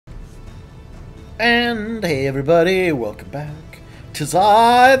And hey everybody, welcome back. 'Tis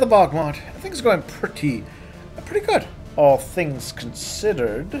I, the BogMod. I think it's going pretty good, all things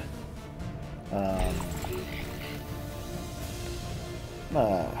considered.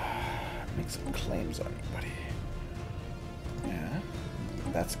 Make some claims on anybody.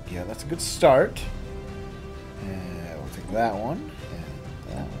 That's a good start. We'll take that one, and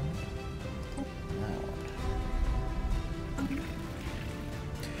that one, and that one.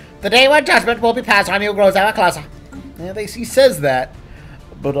 The day when judgment will be passed on you grows ever closer. Yeah, he says that,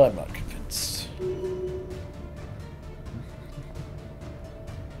 but I'm not convinced.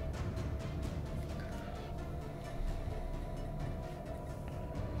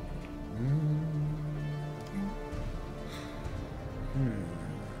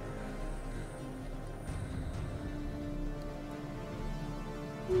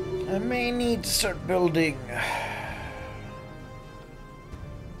 I may need to start building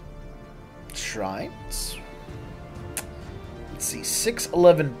shrines. Let's see, 6,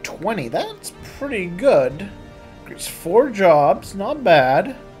 11, 20. That's pretty good. It's 4 jobs, not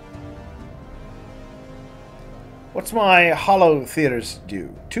bad. What's my hollow theaters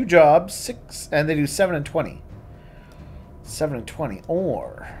do? 2 jobs, 6, and they do 7 and 20. 7 and 20,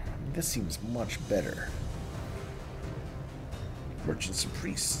 or this seems much better. Merchants and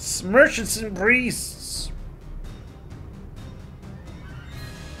priests. Merchants and priests!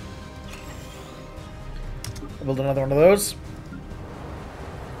 I'll build another one of those.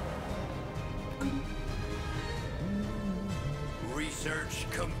 Research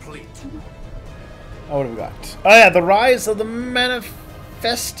complete. Oh, what have we got? Oh yeah, the rise of the manifesties.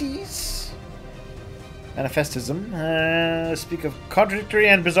 Manifestism. Speak of contradictory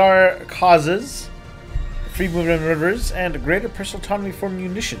and bizarre causes. Free movement of rivers, and greater personal autonomy for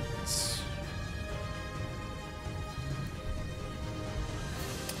munitions.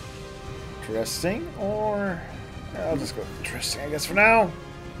 Interesting, or I'll just go with interesting, I guess, for now.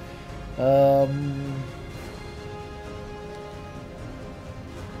 I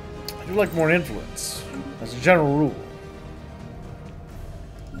do like more influence, as a general rule.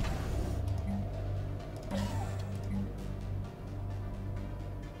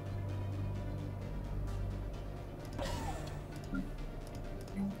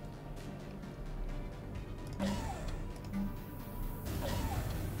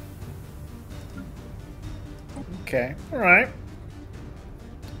 Okay, alright.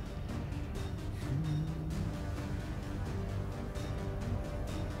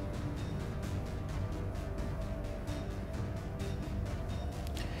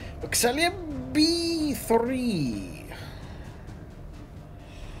 Excelia B3.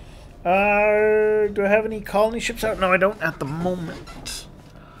 Do I have any colony ships out? No, I don't at the moment.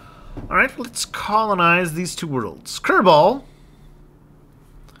 Alright, let's colonize these 2 worlds. Kerbal.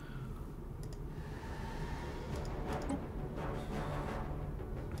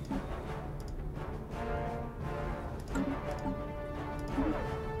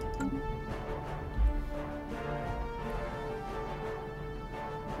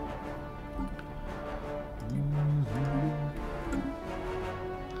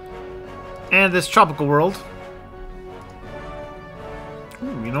 And this tropical world.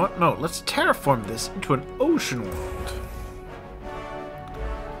 Ooh, you know what? No, let's terraform this into an ocean world.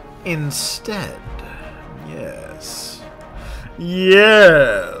 Instead. Yes.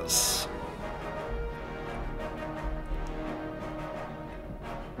 Yes!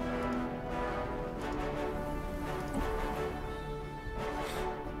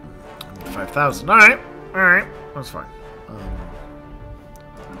 $5,000. Alright. Alright. That's fine.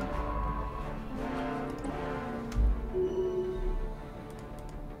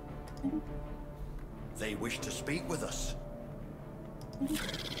 They wish to speak with us.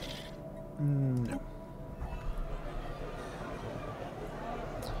 No.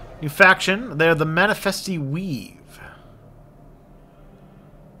 New faction. They're the Manifesti Weave.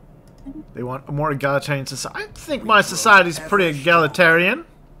 They want a more egalitarian society. I think my society's pretty egalitarian.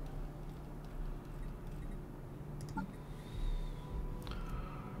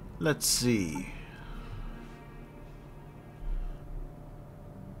 Let's see.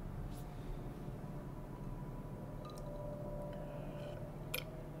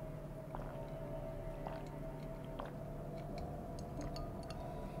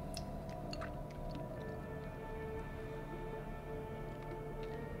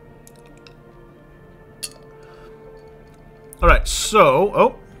 Alright, so...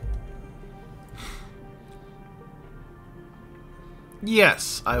 Oh.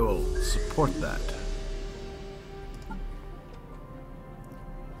 Yes, I will support that.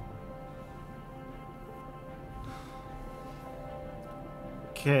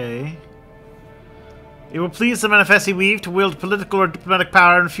 Okay. It will please the Manifesti Weave to wield political or diplomatic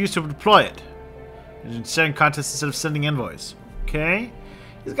power and refuse to deploy it. In sharing contests instead of sending envoys. Okay.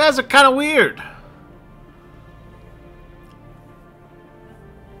 These guys are kind of weird.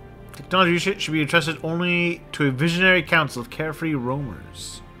 Technology should be entrusted only to a visionary council of carefree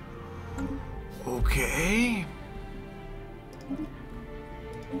roamers. Okay.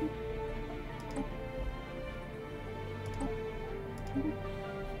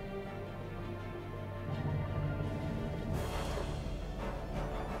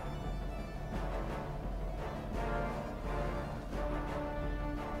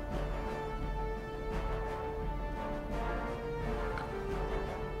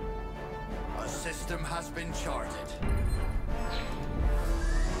 A system has been charted.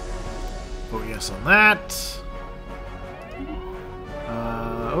 Oh, yes, on that.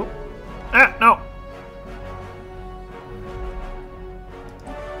 Oh. Ah, no.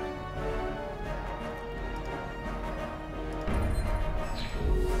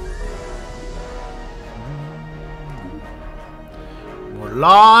 More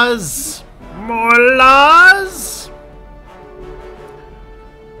laws. More laws.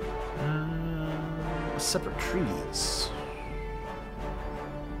 Separate trees.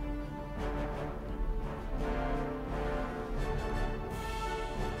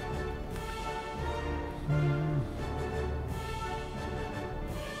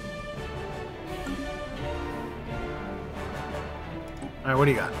 Alright, what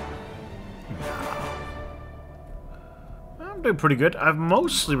do you got? I'm doing pretty good. I've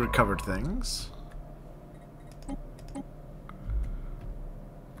mostly recovered things.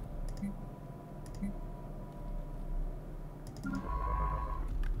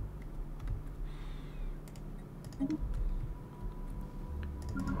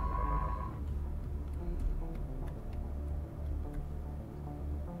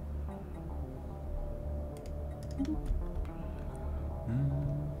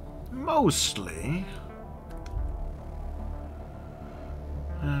 Mostly.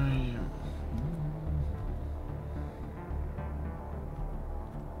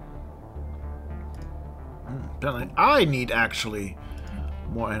 Apparently, I need actually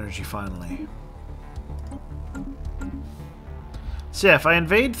more energy finally. So yeah, if I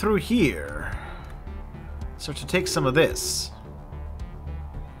invade through here, start to take some of this.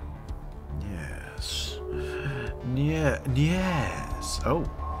 Yes. Yeah. Yes. Oh.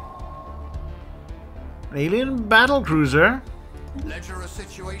 An alien battle cruiser. Ledger of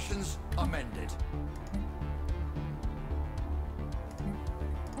situations amended.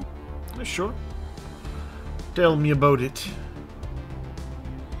 Sure. Tell me about it.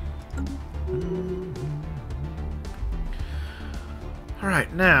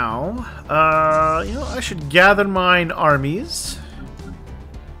 Alright, now, you know, I should gather mine armies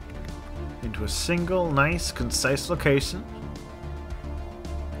into a single, nice, concise location.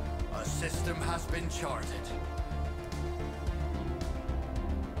 A system has been charted.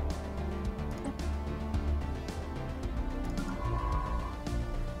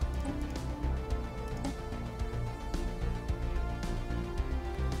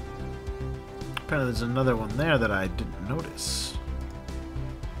 Apparently there's another one there that I didn't notice.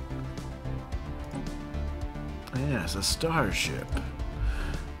 Yes, a starship.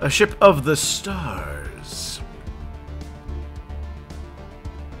 A ship of the stars.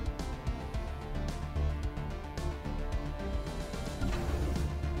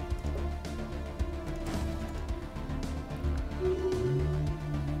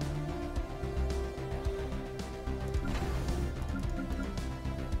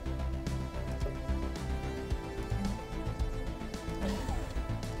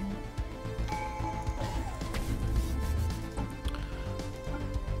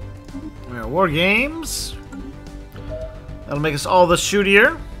 War games. That'll make us all the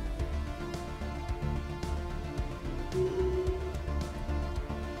shootier.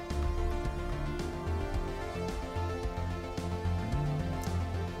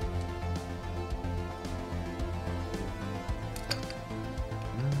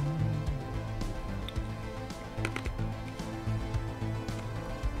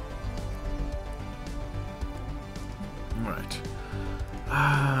 All right.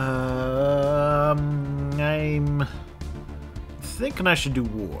 I'm thinking I should do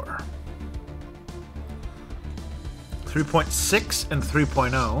war. 3.6 and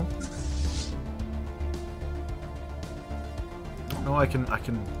 3.0. No, I can.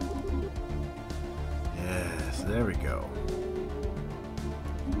 Yes, there we go.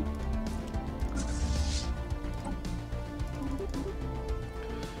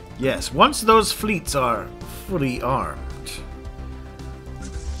 Yes, once those fleets are fully armed,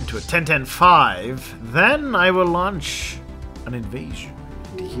 into a 10-10-5, then I will launch an invasion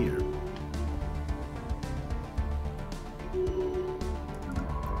into here.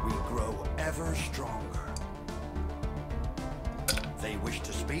 We grow ever stronger. They wish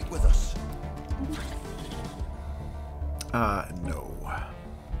to speak with us. No.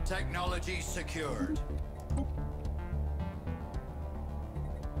 Technology secured.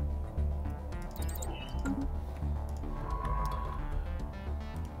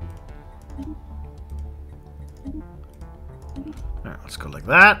 Alright, let's go like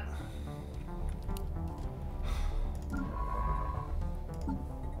that.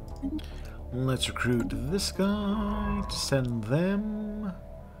 Let's recruit this guy to send them.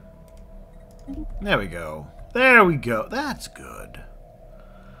 There we go. There we go. That's good.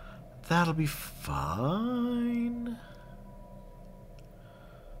 That'll be fine.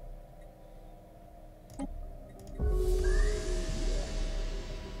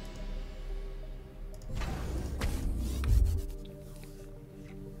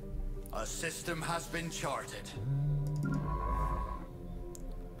 A system has been charted.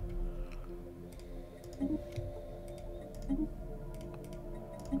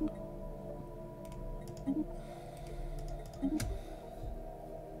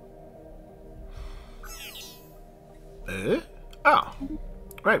 Oh.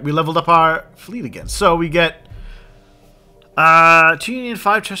 Right, we leveled up our fleet again. So we get 2 Union,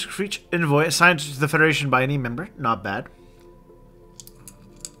 5 chests for each envoy assigned to the Federation by any member. Not bad.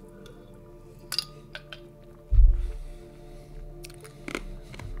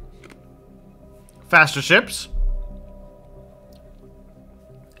 Faster ships.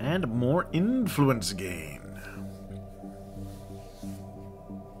 And more influence gain.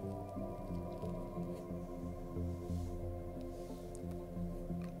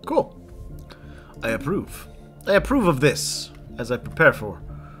 Cool. I approve. I approve of this as I prepare for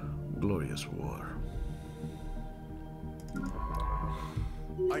glorious war.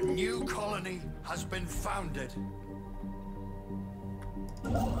 A new colony has been founded.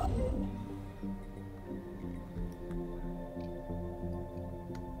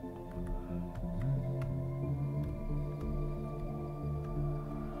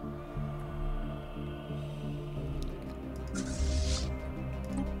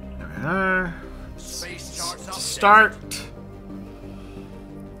 Space charts updated. Start.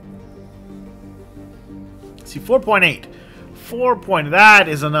 See, 4.8. 4 point. That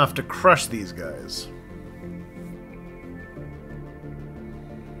is enough to crush these guys.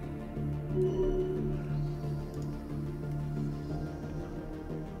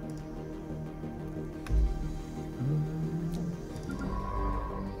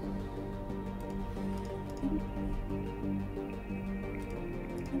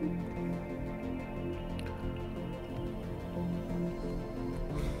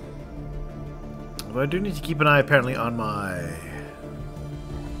 Although I do need to keep an eye, apparently, on my...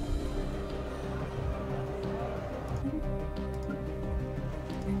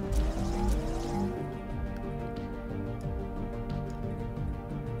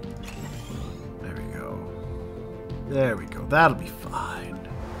 There we go. There we go. That'll be fine.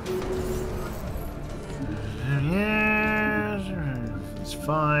 Yeah, it's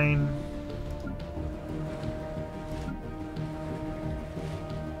fine.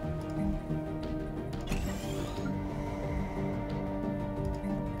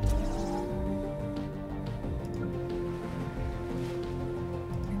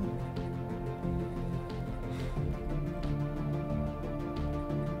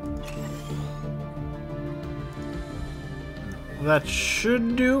 That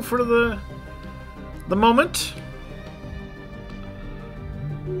should do for the moment.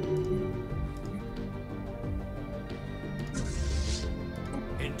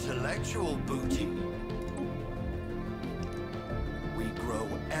 Intellectual booty. We grow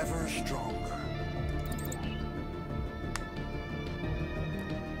ever stronger.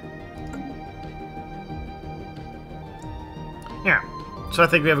 Yeah. So I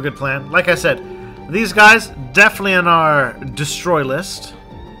think we have a good plan. Like I said, these guys definitely on our destroy list.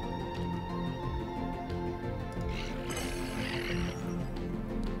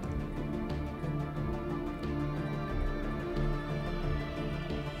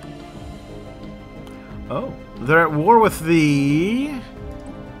 Oh, they're at war with the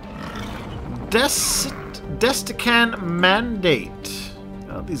Destican Mandate.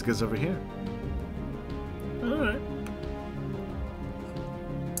 Oh, these guys over here. All right.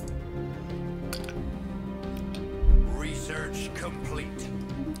 Research complete.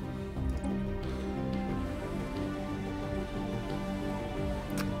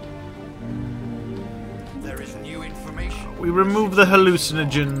 There is new information. We remove the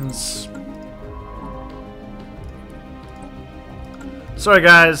hallucinogens. Sorry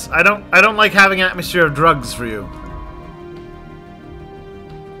guys, I don't like having an atmosphere of drugs for you.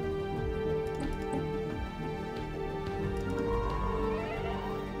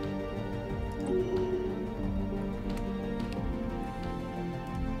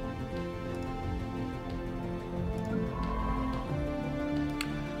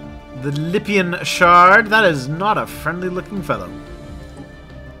 The Lippian Shard, that is not a friendly looking fellow.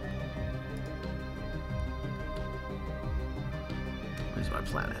 Where's my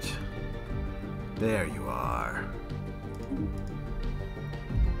planet? There you are.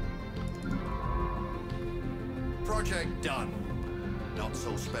 Project done. Not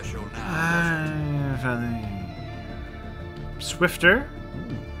so special now. Swifter.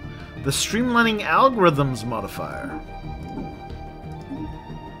 The Streamlining Algorithms modifier.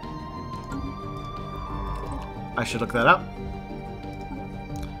 I should look that up.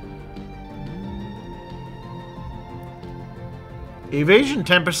 Evasion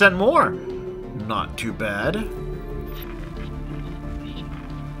 10% more. Not too bad.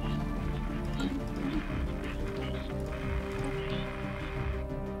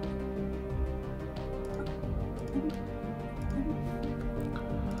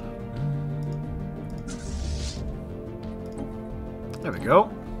 There we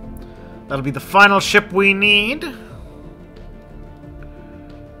go. That'll be the final ship we need.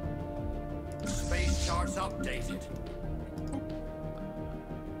 Space charts updated.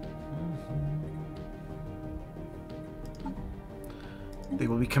 They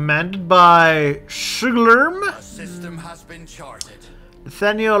will be commanded by Sugarlerm, A system has been charted.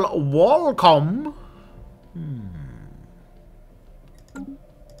 Nathaniel Walcom.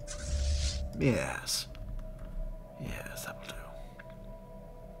 Yes. Yes, that will do.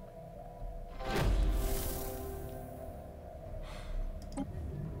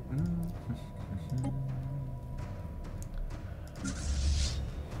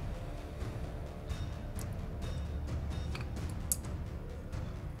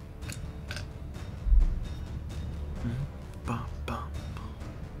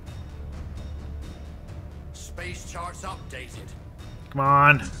 Space charts updated. Come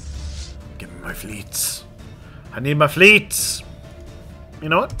on. Give me my fleets. I need my fleets. You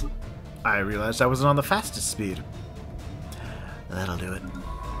know what? I realized I wasn't on the fastest speed. That'll do it.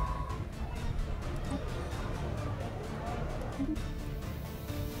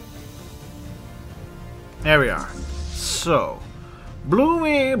 There we are. So,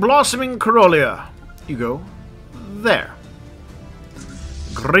 blossoming Corollia. You go there.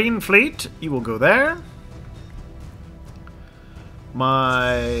 Green fleet, you will go there.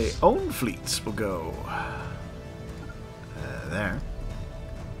 My own fleets will go there.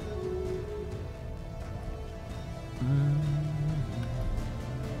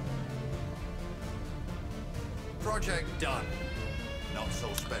 Project done. Not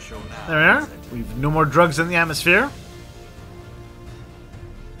so special now. There we are. We've no more drugs in the atmosphere.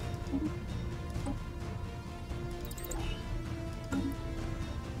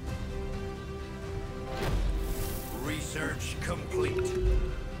 Research complete.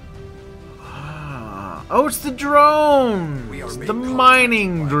 Oh, it's the drones! The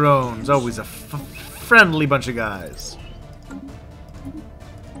mining drones. Always a friendly bunch of guys.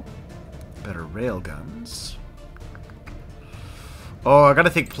 Better railguns. Oh, I gotta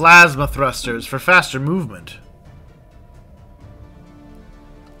think plasma thrusters for faster movement.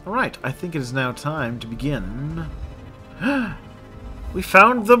 Alright, I think it is now time to begin. We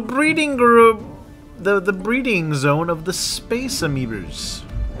found the breeding group. The breeding zone of the space amoebas.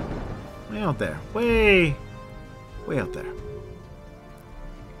 Way out there. Way out there.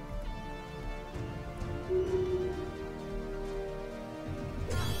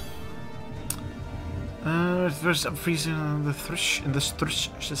 There's some freezing on the thrush in this thrush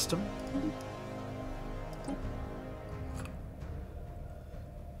system.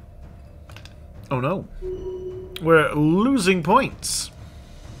 Oh no. We're losing points.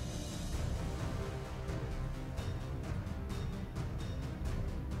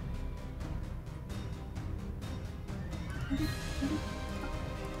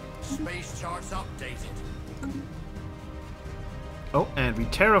 Space charts updated. Oh, and we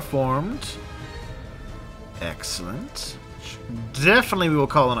terraformed. Excellent. Definitely we will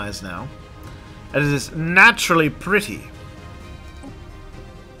colonize now. It is naturally pretty.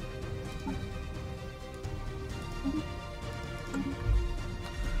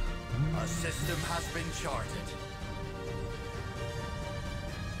 A system has been charted.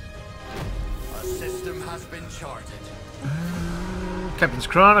 A system has been charted. Captain's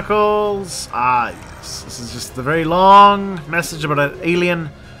Chronicles. Ah, yes. This is just the very long message about an alien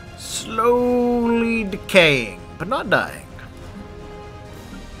slowly decaying, but not dying.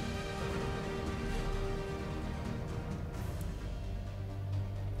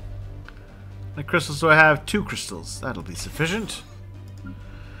 How many crystals do I have? 2 crystals. That'll be sufficient.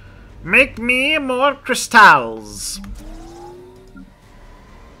 Make me more crystals.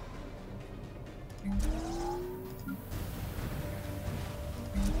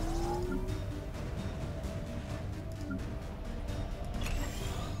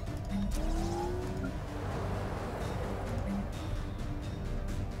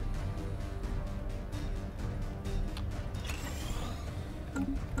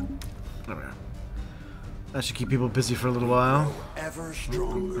 That should keep people busy for a little while. Ever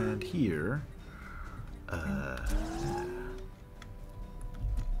stronger. And here...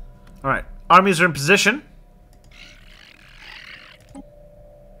 Alright, armies are in position.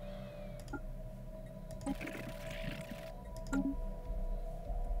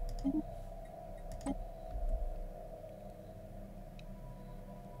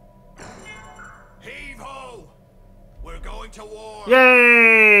 Heave-ho! We're going to war!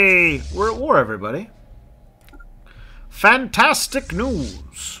 Yay! We're at war, everybody. Fantastic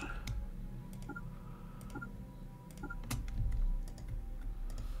news!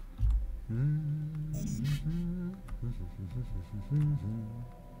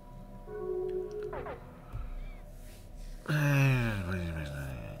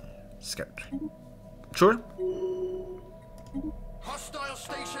 Scout. Sure. Hostile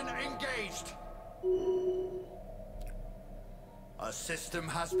station engaged. A system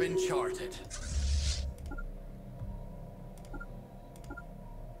has been charted.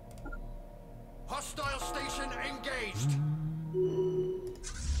 Hostile station engaged.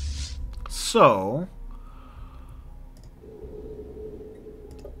 So,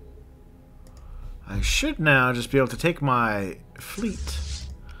 I should now just be able to take my fleet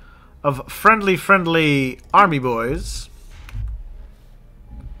of friendly army boys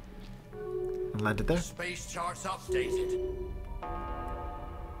and land it there. Space charts updated.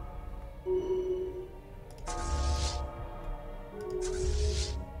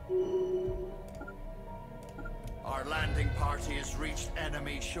 Our landing party has reached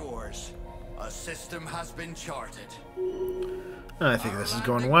enemy shores. A system has been charted. I think this is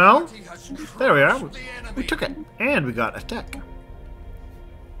going well. There we are. We took it. And we got attack.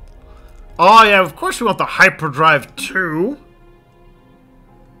 Oh yeah, of course we want the hyperdrive too.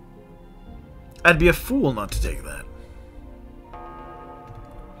 I'd be a fool not to take that.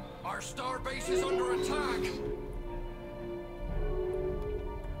 Our starbase is under attack.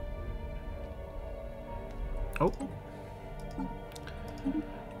 Oh.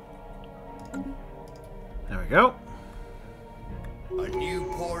 There we go. A new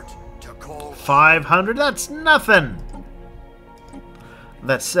port to call. 500, that's nothing.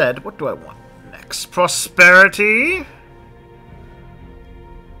 That said, what do I want next? Prosperity?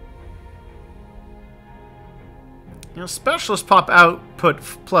 You know, specialist pop output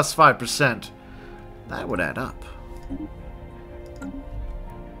plus 5%. That would add up.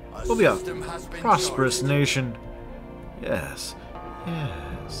 We'll be a prosperous nation. Yes.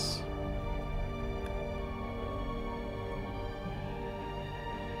 Yes.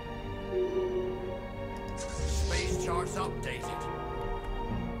 Space charts updated.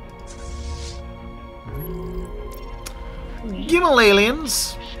 Gimmel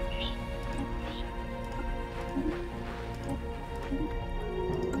aliens.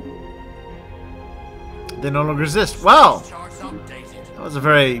 They no longer exist. Wow! That was a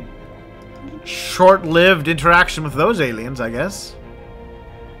very short-lived interaction with those aliens, I guess.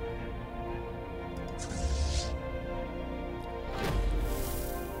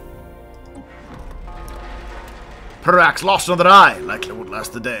 Parax lost another eye. Likely won't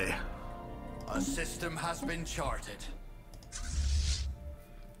last the day. A system has been charted.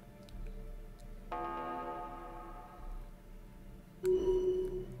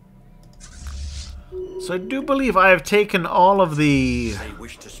 So I do believe I have taken all of the They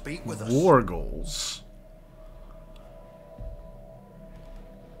wish to speak with us. war goals.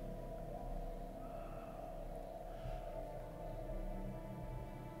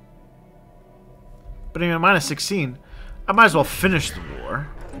 But anyway, minus 16. I might as well finish the war.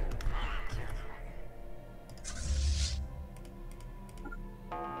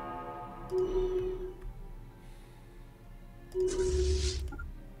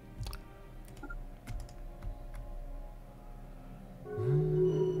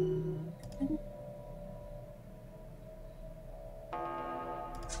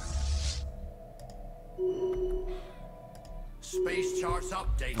 Space Coordinates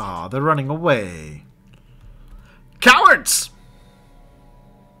updated. Aw, they're running away. Cowards!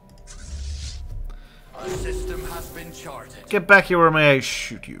 A system has been charted. Get back here or may I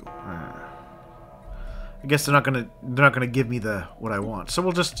shoot you. I guess they're not gonna give me what I want. So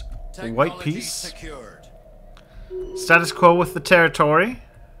we'll just white peace. Secured. Status quo with the territory.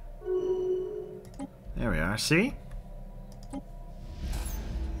 There we are, see?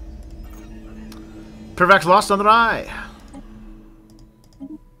 Privax lost on the eye.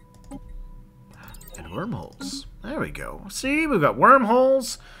 And wormholes. There we go. See, we've got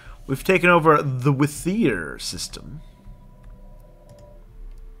wormholes. We've taken over the Withier system.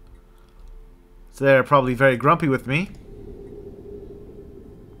 So they're probably very grumpy with me.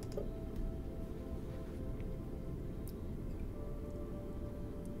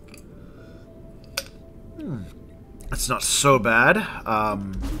 That's not so bad.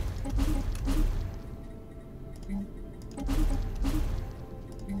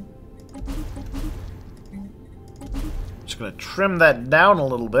 Just gonna trim that down a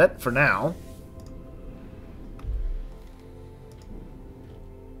little bit for now.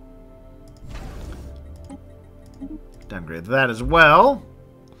 Downgrade that as well.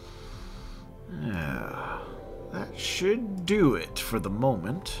 Yeah, that should do it for the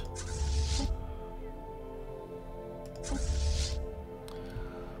moment.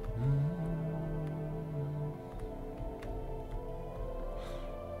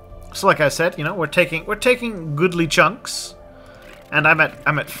 So like I said, you know, we're taking goodly chunks, and I'm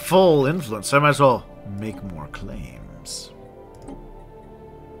at full influence, so I might as well make more claims.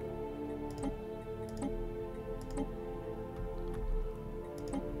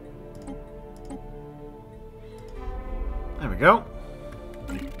 There we go.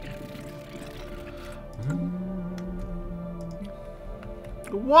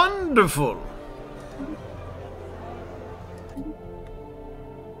 Wonderful.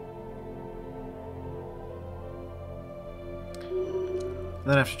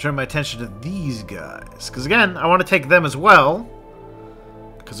 Then I have to turn my attention to these guys. Because again, I want to take them as well.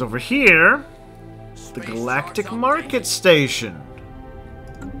 Because over here, the Galactic Market Station.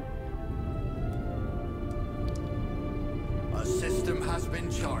 A system has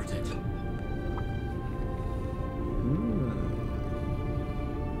been charted.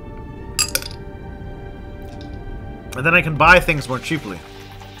 And then I can buy things more cheaply.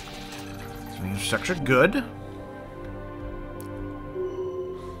 So infrastructure, good.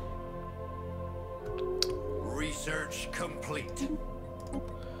 Research complete.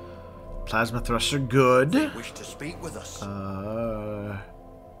 Plasma thruster, good. They wish to speak with us. Take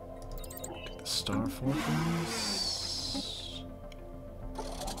the Star Fortress.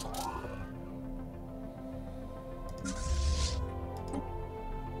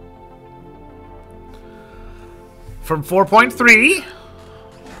 From 4.3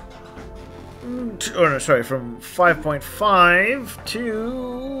 or no, sorry, from 5.5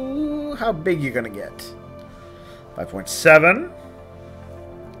 to how big you gonna get? 5.7.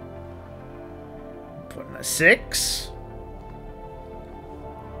 6.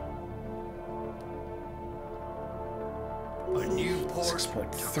 A new port.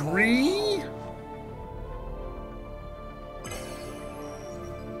 6.3.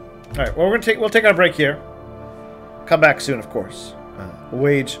 All right. Well, we'll take our break here. Come back soon, of course.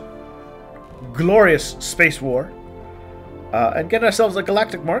 Wage glorious space war and get ourselves a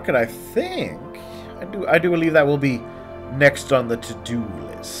galactic market. I think I do believe that will be next on the to-do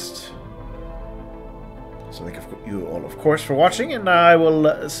list. So thank you all, of course, for watching, and I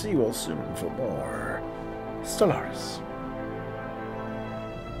will see you all soon for more Stellaris.